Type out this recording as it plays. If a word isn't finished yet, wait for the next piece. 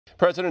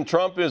President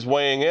Trump is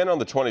weighing in on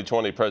the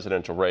 2020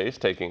 presidential race,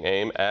 taking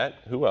aim at,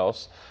 who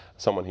else?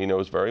 Someone he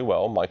knows very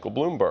well, Michael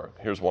Bloomberg.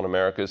 Here's One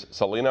America's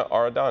Salina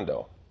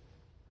Arredondo.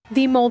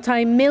 The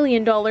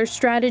multi-million-dollar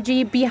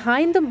strategy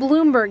behind the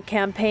Bloomberg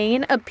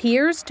campaign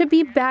appears to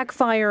be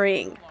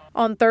backfiring.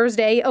 On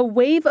Thursday, a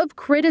wave of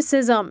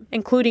criticism,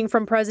 including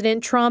from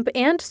President Trump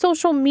and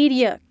social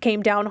media,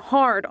 came down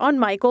hard on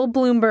Michael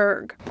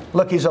Bloomberg.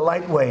 Look, he's a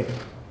lightweight.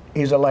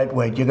 He's a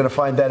lightweight. You're going to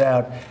find that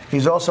out.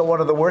 He's also one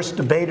of the worst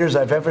debaters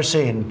I've ever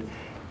seen.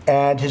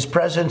 And his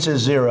presence is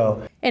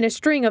zero. In a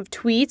string of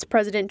tweets,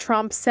 President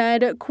Trump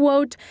said,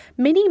 quote,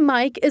 "Mini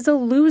Mike is a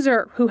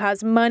loser who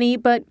has money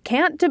but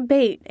can't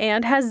debate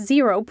and has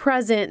zero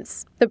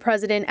presence." The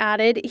president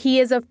added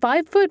he is a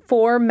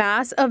 5'4"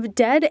 mass of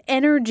dead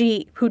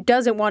energy who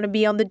doesn't want to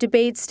be on the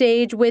debate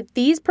stage with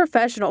these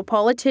professional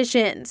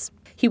politicians.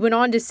 He went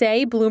on to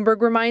say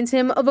Bloomberg reminds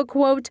him of a,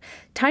 quote,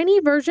 "tiny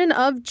version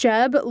of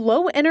Jeb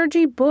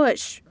low-energy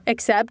Bush,"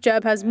 except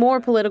Jeb has more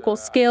political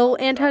skill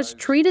and has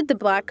treated the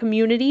black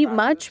community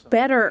much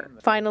better.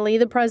 Finally,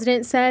 the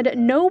president said,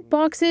 "No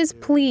boxes,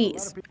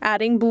 please,"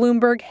 adding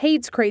Bloomberg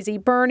hates crazy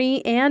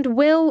Bernie and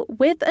will,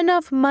 with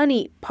enough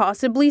money,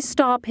 possibly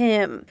stop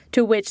him.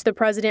 To which the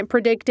president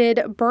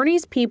predicted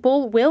Bernie's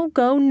people will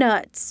go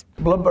nuts.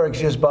 Bloomberg's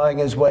just buying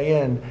his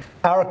way in.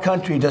 Our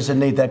country doesn't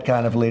need that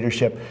kind of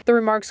leadership. The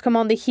remarks come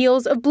on the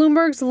heels of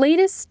Bloomberg's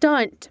latest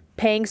stunt,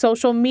 paying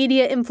social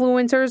media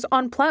influencers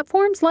on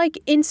platforms like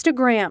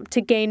Instagram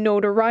to gain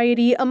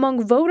notoriety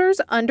among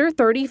voters under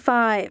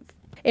 35.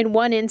 In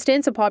one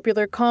instance, a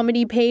popular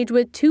comedy page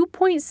with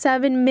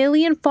 2.7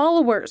 million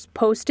followers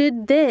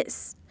posted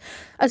this: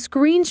 a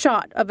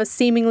screenshot of a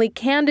seemingly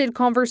candid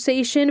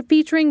conversation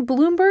featuring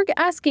Bloomberg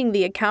asking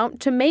the account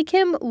to make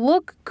him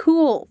look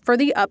cool for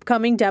the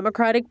upcoming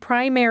Democratic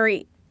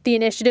primary. The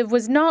initiative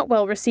was not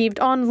well received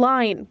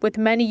online, with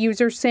many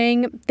users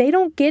saying they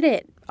don't get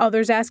it.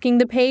 Others asking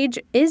the page,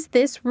 "Is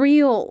this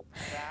real?"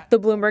 The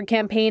Bloomberg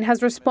campaign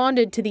has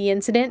responded to the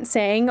incident,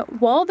 saying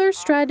while their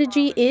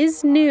strategy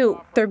is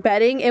new, they're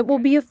betting it will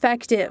be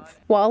effective,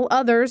 while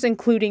others,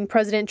 including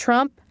President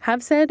Trump,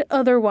 have said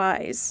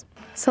otherwise.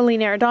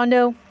 Salina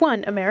Arredondo,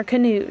 One America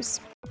News.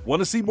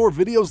 Want to see more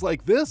videos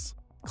like this?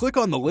 Click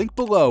on the link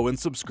below and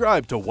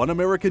subscribe to One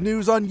America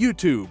News on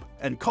YouTube.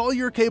 And call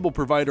your cable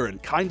provider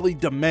and kindly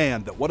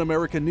demand that One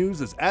America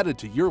News is added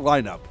to your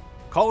lineup.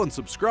 Call and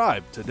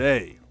subscribe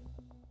today.